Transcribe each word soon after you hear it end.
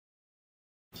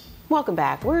Welcome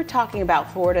back. We're talking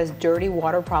about Florida's dirty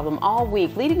water problem all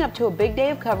week, leading up to a big day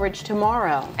of coverage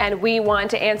tomorrow. And we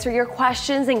want to answer your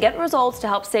questions and get results to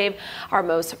help save our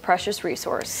most precious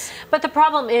resource. But the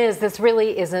problem is, this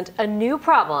really isn't a new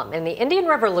problem. In the Indian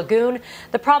River Lagoon,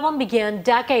 the problem began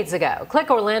decades ago. Click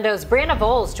Orlando's Brianna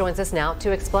Volz joins us now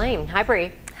to explain. Hi,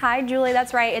 Bri. Hi, Julie.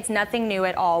 That's right. It's nothing new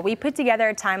at all. We put together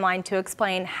a timeline to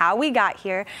explain how we got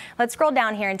here. Let's scroll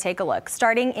down here and take a look.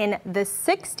 Starting in the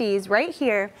 60s, right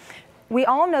here, we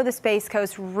all know the Space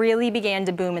Coast really began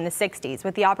to boom in the 60s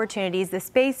with the opportunities the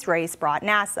space race brought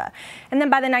NASA. And then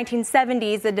by the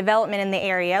 1970s, the development in the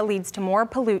area leads to more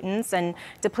pollutants and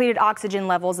depleted oxygen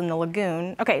levels in the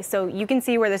lagoon. Okay, so you can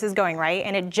see where this is going, right?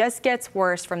 And it just gets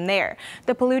worse from there.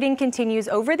 The polluting continues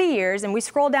over the years, and we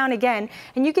scroll down again,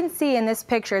 and you can see in this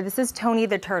picture, this is Tony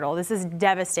the turtle. This is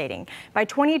devastating. By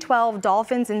 2012,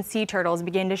 dolphins and sea turtles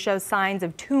began to show signs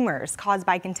of tumors caused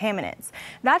by contaminants.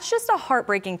 That's just a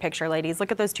heartbreaking picture, ladies.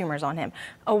 Look at those tumors on him.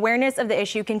 Awareness of the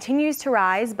issue continues to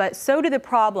rise, but so do the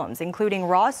problems, including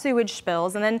raw sewage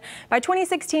spills. And then by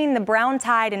 2016, the brown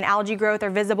tide and algae growth are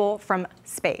visible from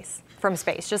space.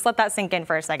 Just let that sink in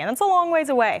for a second. That's a long ways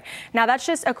away. Now, that's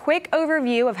just a quick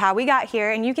overview of how we got here,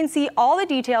 and you can see all the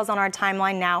details on our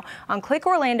timeline now on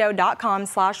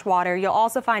clickorlando.com/water. You'll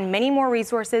also find many more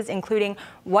resources, including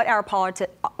what our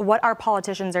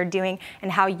politicians are doing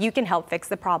and how you can help fix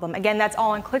the problem. Again, that's all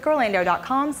on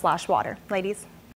clickorlando.com/water. Ladies.